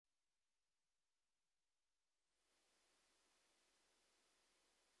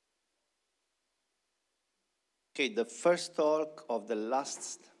Okay, the first talk of the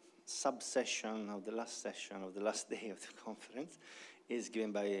last sub-session of the last session of the last day of the conference is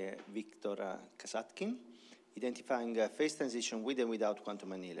given by Victor KASATKIN, identifying phase transition with and without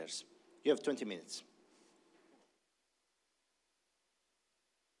quantum annealers. You have 20 minutes.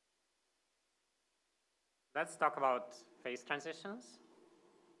 Let's talk about phase transitions.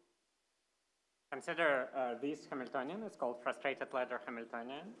 Consider this Hamiltonian. It's called frustrated ladder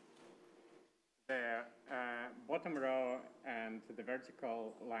Hamiltonian. The bottom row and the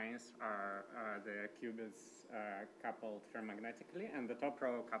vertical lines are the qubits coupled ferromagnetically, and the top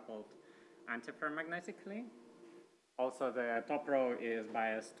row coupled antiferromagnetically. Also, the top row is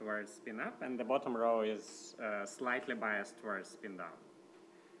biased towards spin up, and the bottom row is slightly biased towards spin down.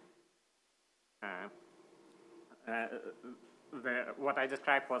 What I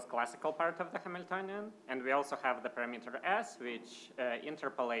described was classical part of the Hamiltonian, and we also have the parameter S, which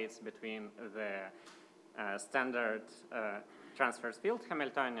interpolates between the standard transverse field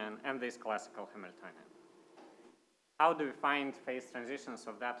Hamiltonian and this classical Hamiltonian. How do we find phase transitions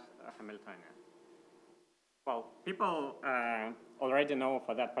of that Hamiltonian? Well, people already know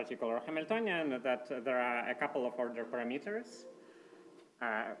for that particular Hamiltonian that there are a couple of order parameters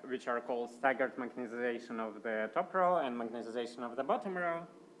which are called staggered magnetization of the top row and magnetization of the bottom row.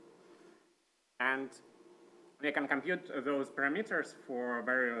 And we can compute those parameters for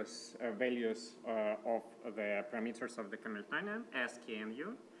various values of the parameters of the Hamiltonian, S, K, and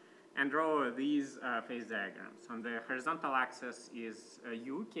U, and draw these phase diagrams. On the horizontal axis is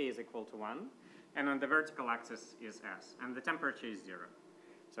U, K is equal to 1, and on the vertical axis is S, and the temperature is 0.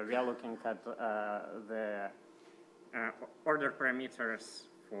 So we are looking at the order parameters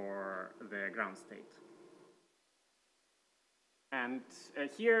for the ground state. And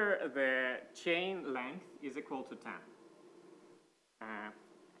here the chain length is equal to 10.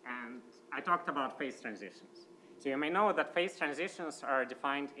 And I talked about phase transitions. So you may know that phase transitions are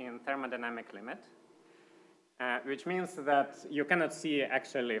defined in thermodynamic limit, which means that you cannot see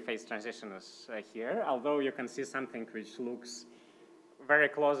actually phase transitions here, although you can see something which looks very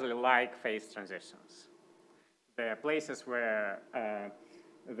closely like phase transitions. The places where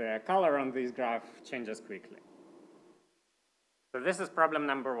the color on this graph changes quickly. So this is problem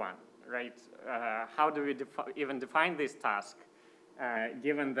number one, right? How do we even define this task,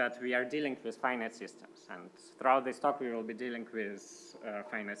 given that we are dealing with finite systems? And throughout this talk, we will be dealing with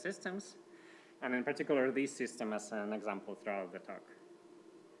finite systems, and in particular, this system as an example throughout the talk.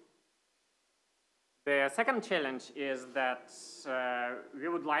 The second challenge is that we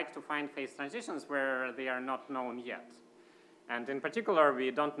would like to find phase transitions where they are not known yet. And in particular, we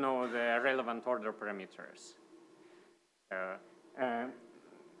don't know the relevant order parameters.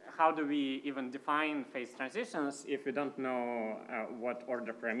 How do we even define phase transitions if we don't know what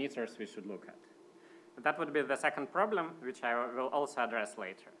order parameters we should look at? That would be the second problem, which I will also address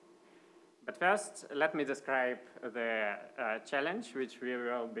later. But first, let me describe the challenge which we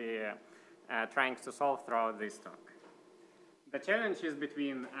will be trying to solve throughout this talk. The challenge is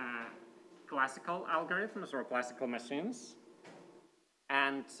between classical algorithms or classical machines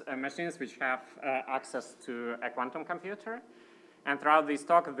and machines which have access to a quantum computer. And throughout this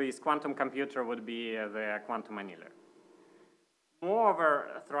talk, this quantum computer would be the quantum annealer.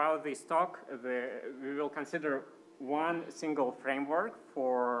 Moreover, throughout this talk, we will consider one single framework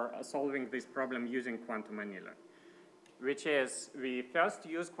for solving this problem using quantum annealer, which is we first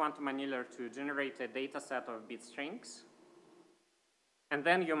use quantum annealer to generate a data set of bit strings, and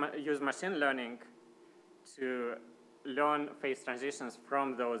then you use machine learning to learn phase transitions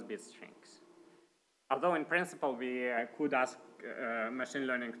from those bit strings. Although in principle, we could ask machine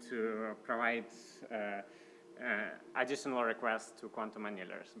learning to provide additional requests to quantum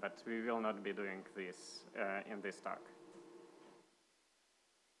annealers, but we will not be doing this in this talk.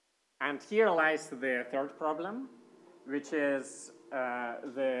 And here lies the third problem, which is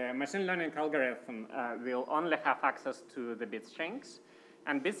the machine learning algorithm will only have access to the bit strings,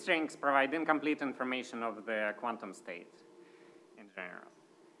 and bit strings provide incomplete information of the quantum state in general.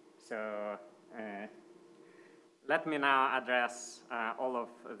 So let me now address all of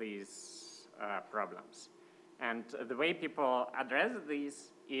these problems. And the way people address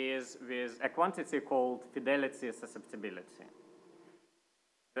these is with a quantity called fidelity susceptibility.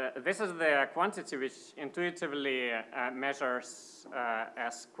 This is the quantity which intuitively measures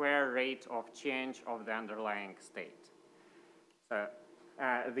a square rate of change of the underlying state. So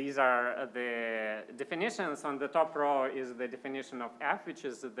these are the definitions. On the top row is the definition of F, which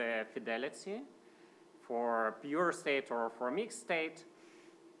is the fidelity for pure state or for mixed state.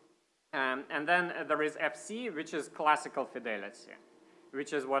 And then there is FC, which is classical fidelity.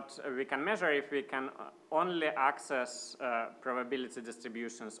 which is what we can measure if we can only access probability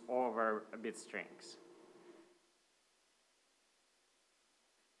distributions over bit strings.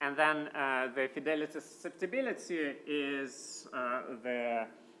 And then the fidelity susceptibility is the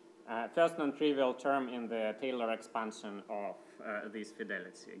first non-trivial term in the Taylor expansion of this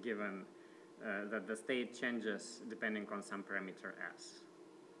fidelity, given that the state changes depending on some parameter S.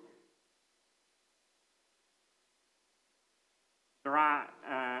 There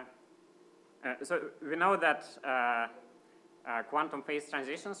are, so we know that quantum phase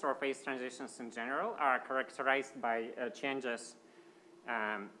transitions or phase transitions in general are characterized by changes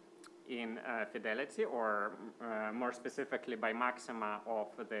in fidelity, or more specifically by maxima of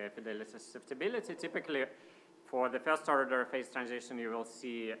the fidelity susceptibility. Typically, for the first order phase transition, you will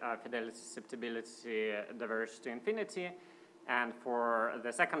see fidelity susceptibility diverge to infinity. And for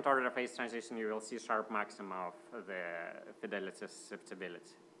the second order phase transition, you will see sharp maxima of the fidelity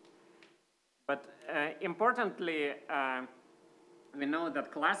susceptibility. But importantly, we know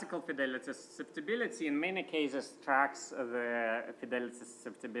that classical fidelity susceptibility in many cases tracks the fidelity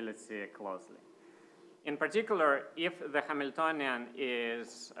susceptibility closely. In particular, if the Hamiltonian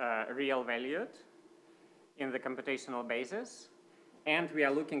is real valued in the computational basis, and we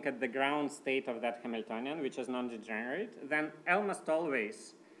are looking at the ground state of that Hamiltonian, which is non-degenerate, then almost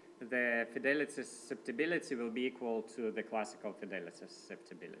always the fidelity susceptibility will be equal to the classical fidelity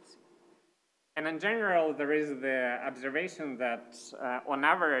susceptibility. And in general, there is the observation that on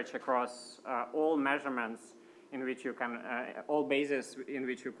average across all measurements in which you can, all bases in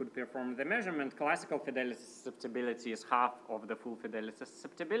which you could perform the measurement, classical fidelity susceptibility is half of the full fidelity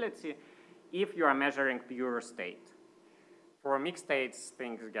susceptibility if you are measuring pure state. For mixed states,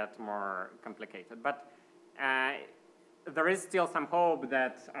 things get more complicated. But there is still some hope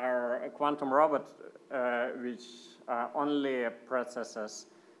that our quantum robot, which only processes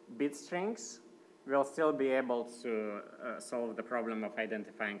bit strings, will still be able to solve the problem of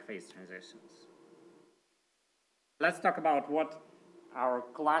identifying phase transitions. Let's talk about what our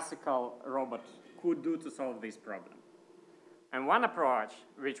classical robot could do to solve this problem. And one approach,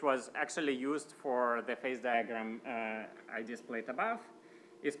 which was actually used for the phase diagram I displayed above,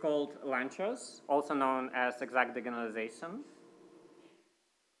 is called Lanczos, also known as exact diagonalization.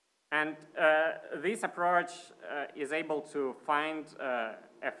 And this approach is able to find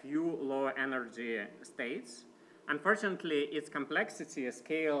a few low energy states. Unfortunately, its complexity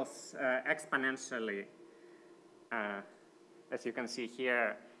scales exponentially, as you can see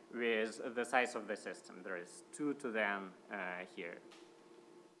here, with the size of the system. There is 2 to the n here.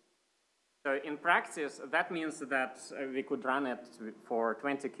 So in practice, that means that we could run it for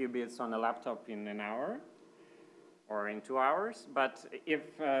 20 qubits on a laptop in an hour or in 2 hours. But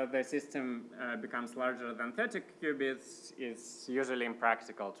if the system becomes larger than 30 qubits, it's usually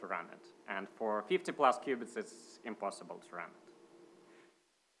impractical to run it. And for 50 plus qubits, it's impossible to run it.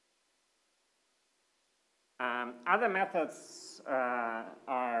 Other methods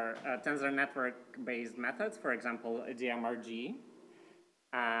are tensor network-based methods, for example, DMRG,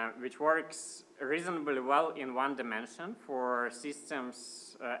 which works reasonably well in one dimension for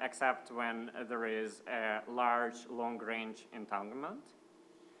systems except when there is a large long-range entanglement.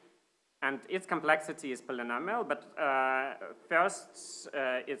 And its complexity is polynomial, but first,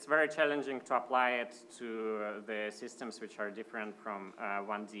 it's very challenging to apply it to the systems which are different from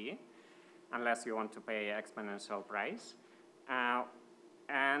 1D. Unless you want to pay exponential price.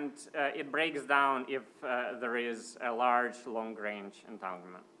 And it breaks down if there is a large long-range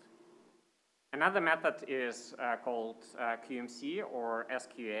entanglement. Another method is called QMC or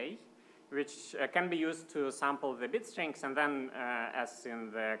SQA, which can be used to sample the bit strings, and then, as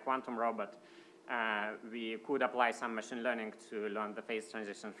in the quantum robot, we could apply some machine learning to learn the phase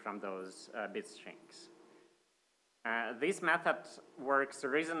transitions from those bit strings. This method works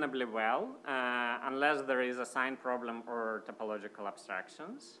reasonably well unless there is a sign problem or topological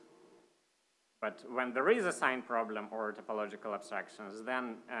abstractions. But when there is a sign problem or topological abstractions,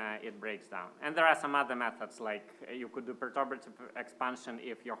 then it breaks down. And there are some other methods, like you could do perturbative expansion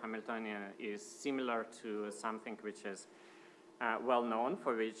if your Hamiltonian is similar to something which is well known,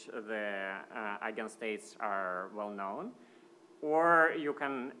 for which the eigenstates are well known. Or you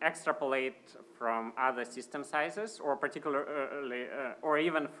can extrapolate from other system sizes, or particularly, or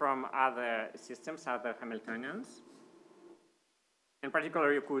even from other systems, other Hamiltonians. In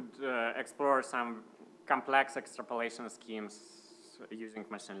particular, you could explore some complex extrapolation schemes using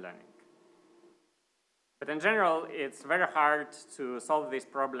machine learning. But in general, it's very hard to solve this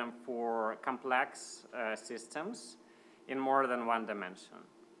problem for complex systems in more than one dimension,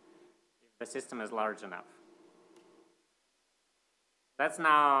 if the system is large enough. Let's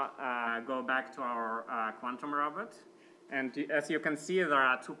now go back to our quantum robot. And as you can see, there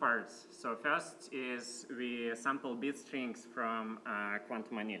are two parts. So first is we sample bit strings from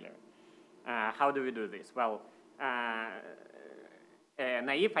quantum annealer. How do we do this? Well, a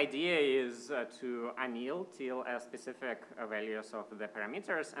naive idea is to anneal till specific values of the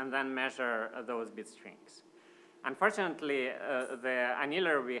parameters and then measure those bit strings. Unfortunately, the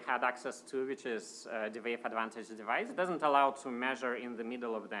annealer we had access to, which is the wave advantage device, doesn't allow to measure in the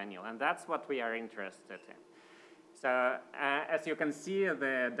middle of the anneal, and that's what we are interested in. So as you can see,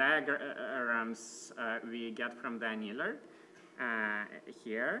 the diagrams we get from the annealer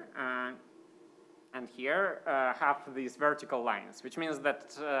here and here have these vertical lines, which means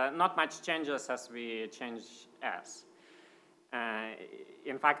that not much changes as we change S.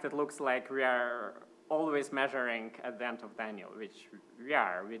 In fact, it looks like we are always measuring at the end of the anneal, which we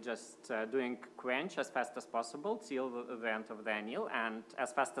are. We're just doing quench as fast as possible till the end of the anneal, and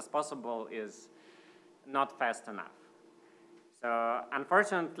as fast as possible is not fast enough. So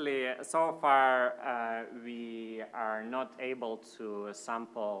unfortunately, so far, we are not able to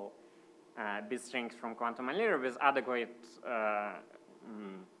sample bit strings from quantum annealer with adequate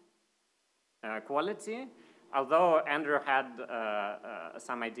quality. Although Andrew had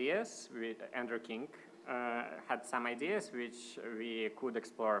some ideas, Andrew King had some ideas which we could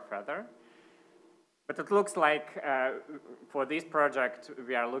explore further. But it looks like for this project,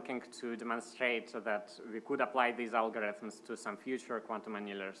 we are looking to demonstrate that we could apply these algorithms to some future quantum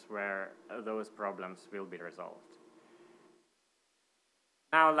annealers where those problems will be resolved.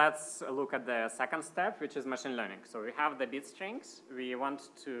 Now let's look at the second step, which is machine learning. So we have the bit strings. We want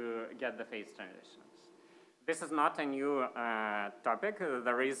to get the phase transitions. This is not a new topic.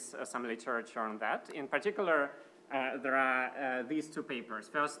 There is some literature on that. In particular, there are these two papers.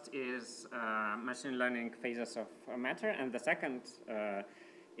 First is machine learning phases of matter, and the second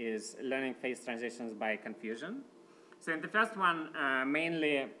is learning phase transitions by confusion. So in the first one,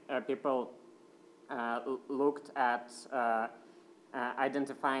 mainly people looked at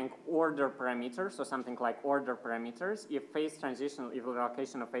identifying order parameters, so something like order parameters, if phase transition, if the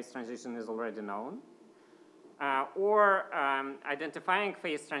location of phase transition is already known. Or identifying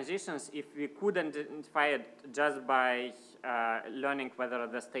phase transitions if we could identify it just by learning whether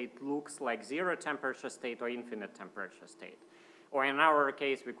the state looks like zero temperature state or infinite temperature state. Or in our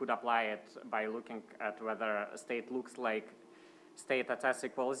case, we could apply it by looking at whether a state looks like state at s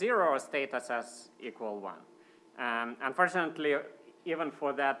equals 0 or state at s equal 1. Unfortunately, even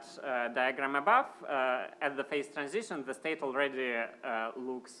for that diagram above, at the phase transition, the state already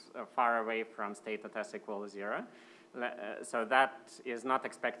looks far away from state at s equals 0. So that is not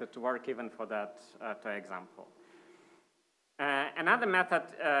expected to work even for that example. Another method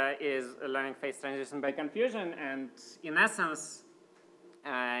is learning phase transition by confusion, and in essence,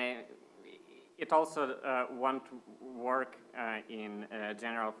 it also won't work in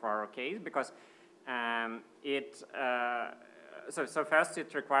general for our case because So first,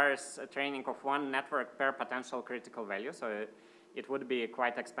 it requires a training of one network per potential critical value, so it would be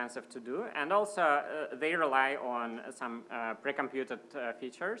quite expensive to do. And also, they rely on some pre-computed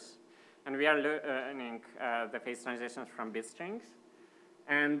features, and we are learning the phase transitions from bit strings.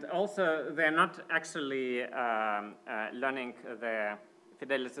 And also, they're not actually learning the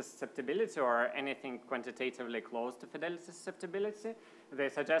fidelity susceptibility or anything quantitatively close to fidelity susceptibility. They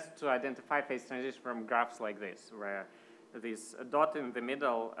suggest to identify phase transition from graphs like this, where this dot in the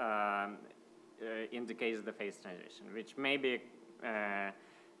middle indicates the phase transition, which may be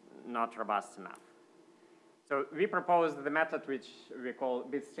not robust enough. So we proposed the method which we call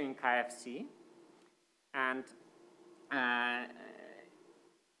bitstring KFC, and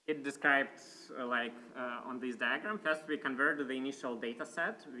it describes like on this diagram. First, we convert the initial data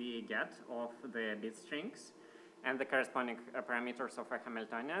set we get of the bit strings and the corresponding parameters of a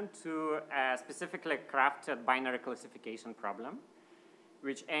Hamiltonian to a specifically crafted binary classification problem,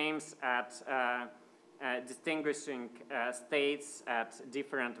 which aims at distinguishing states at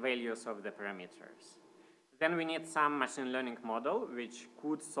different values of the parameters. Then we need some machine learning model which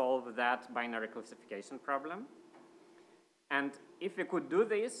could solve that binary classification problem. And if we could do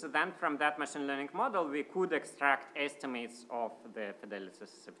this, then from that machine learning model, we could extract estimates of the fidelity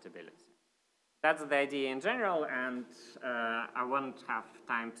susceptibility. That's the idea in general, and I won't have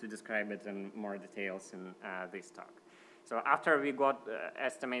time to describe it in more details in this talk. So after we got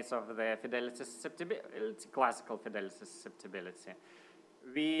estimates of the fidelity susceptibility, classical fidelity susceptibility,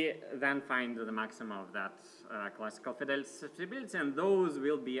 we then find the maximum of that classical fidelity susceptibility, and those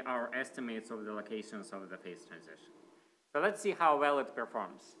will be our estimates of the locations of the phase transition. So let's see how well it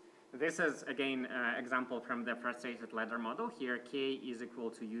performs. This is, again, example from the frustrated ladder model. Here, k is equal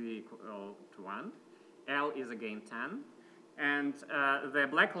to u equal to 1. L is again 10. And the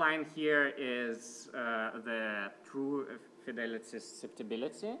black line here is the true fidelity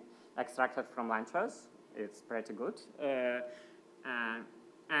susceptibility extracted from line choice. It's pretty good.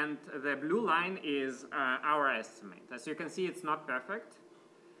 And the blue line is our estimate. As you can see, it's not perfect.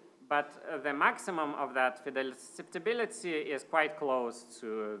 But the maximum of that fidelity susceptibility is quite close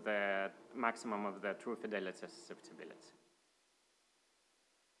to the maximum of the true fidelity susceptibility.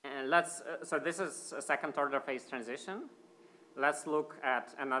 And so this is a second order phase transition. Let's look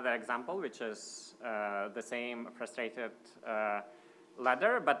at another example, which is the same frustrated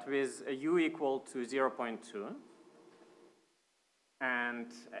ladder, but with u equal to 0.2.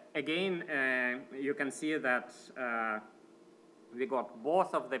 And again, you can see that we got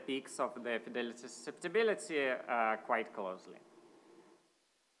both of the peaks of the fidelity susceptibility quite closely.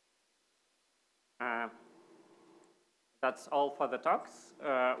 That's all for the talks.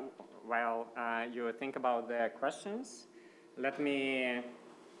 While you think about the questions, let me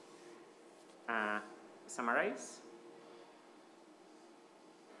summarize.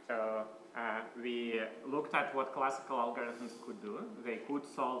 So we looked at what classical algorithms could do. They could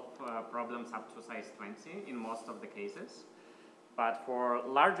solve problems up to size 20 in most of the cases. But for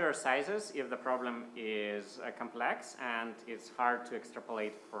larger sizes, if the problem is complex and it's hard to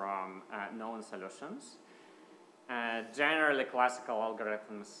extrapolate from known solutions, generally classical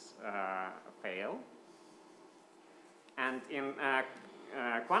algorithms fail. And in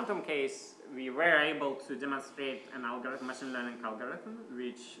quantum case, we were able to demonstrate an algorithm, machine learning algorithm,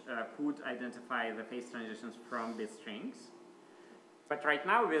 which could identify the phase transitions from bit strings. But right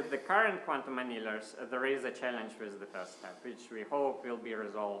now, with the current quantum annealers, there is a challenge with the first step, which we hope will be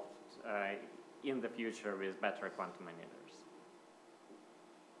resolved in the future with better quantum annealers.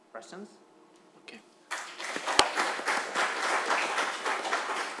 Questions? Okay.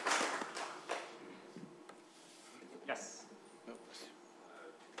 Yes.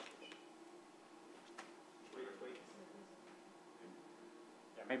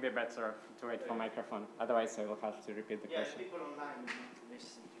 Yeah, maybe better to wait for microphone. Otherwise, I will have to repeat the question. People online will not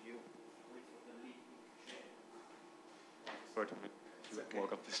listen to you. Wait for the lead. Sorry to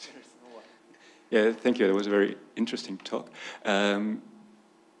walk up the stairs. No. Yeah, thank you. That was a very interesting talk.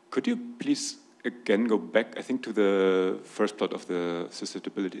 Could you please again go back, I think, to the first plot of the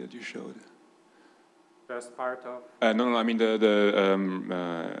susceptibility that you showed? First part of? No, I mean the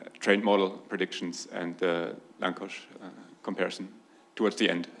trained model predictions and the Lankosh comparison towards the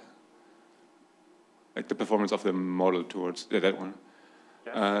end. Like the performance of the model towards that one.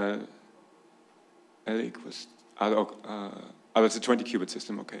 Yes. I think it was, it's a 20-qubit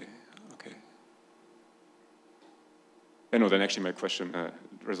system, okay. No, then actually my question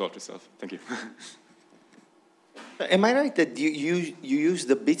resolved itself. Thank you. Am I right that you use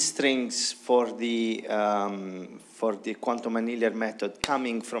the bit strings for the quantum annealer method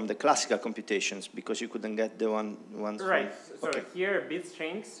coming from the classical computations because you couldn't get the ones right. From, okay. So here bit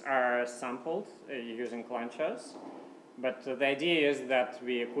strings are sampled using clanchers, but the idea is that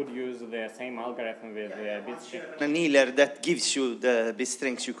we could use the same algorithm with the bit strings. An annealer that gives you the bit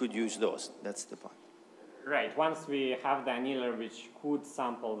strings, you could use those. That's the point. Right. Once we have the annealer which could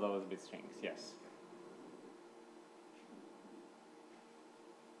sample those bit strings, yes.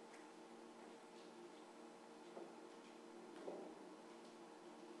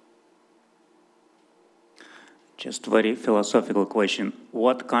 Just very philosophical question.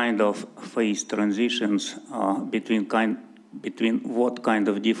 What kind of phase transitions between what kind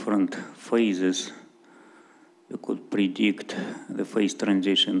of different phases you could predict the phase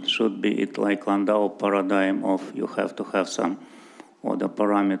transition? Should be it like Landau paradigm of you have to have some order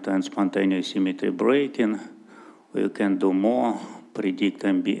parameter and spontaneous symmetry breaking, or you can do more, predict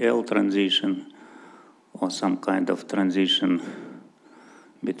MBL transition, or some kind of transition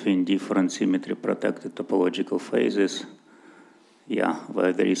between different symmetry protected topological phases,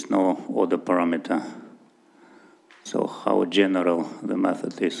 where there is no order parameter. So how general the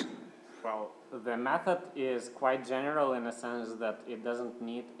method is? Well, the method is quite general in a sense that it doesn't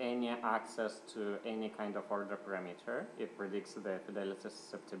need any access to any kind of order parameter. It predicts the fidelity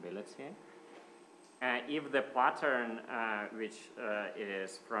susceptibility. If the pattern, which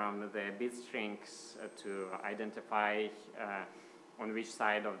is from the bit strings to identify on which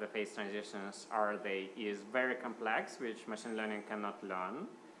side of the phase transitions are they, is very complex, which machine learning cannot learn,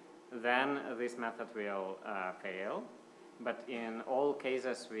 then this method will fail. But in all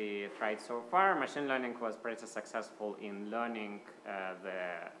cases we tried so far, machine learning was pretty successful in learning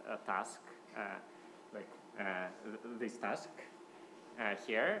the task, this task.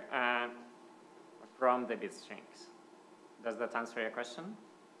 here from the bit strings. Does that answer your question?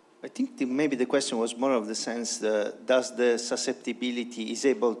 I think maybe the question was more of the sense, does the susceptibility is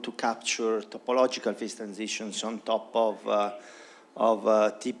able to capture topological phase transitions on top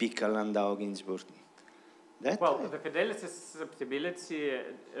of typical Landau-Ginzburg? Well, the fidelity susceptibility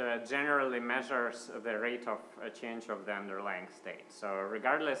generally measures the rate of change of the underlying state. So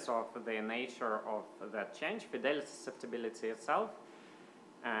regardless of the nature of that change, fidelity susceptibility itself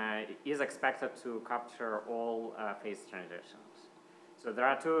is expected to capture all phase transitions. So there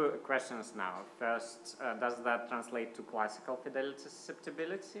are two questions now. First, does that translate to classical fidelity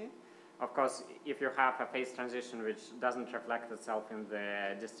susceptibility? Of course, if you have a phase transition which doesn't reflect itself in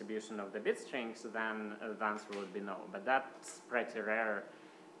the distribution of the bit strings, then the answer would be no. But that's pretty rare,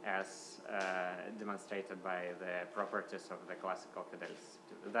 as demonstrated by the properties of the classical fidelity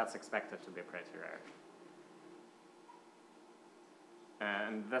susceptibility. That's expected to be pretty rare.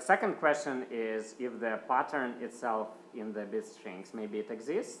 And the second question is if the pattern itself in the bit strings, maybe it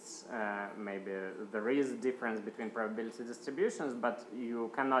exists, maybe there is a difference between probability distributions, but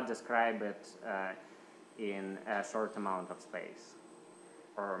you cannot describe it in a short amount of space,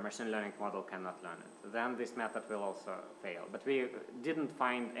 or a machine learning model cannot learn it. Then this method will also fail. But we didn't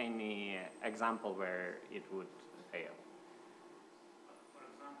find any example where it would fail.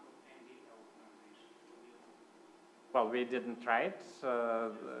 Well, we didn't try it.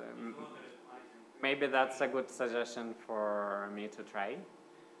 Maybe that's a good suggestion for me to try.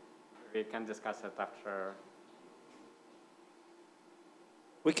 We can discuss it after.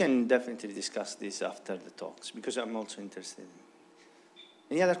 We can definitely discuss this after the talks, because I'm also interested.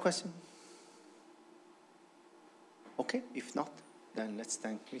 Any other question? Okay, if not, then let's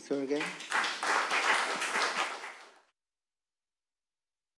thank Victor again.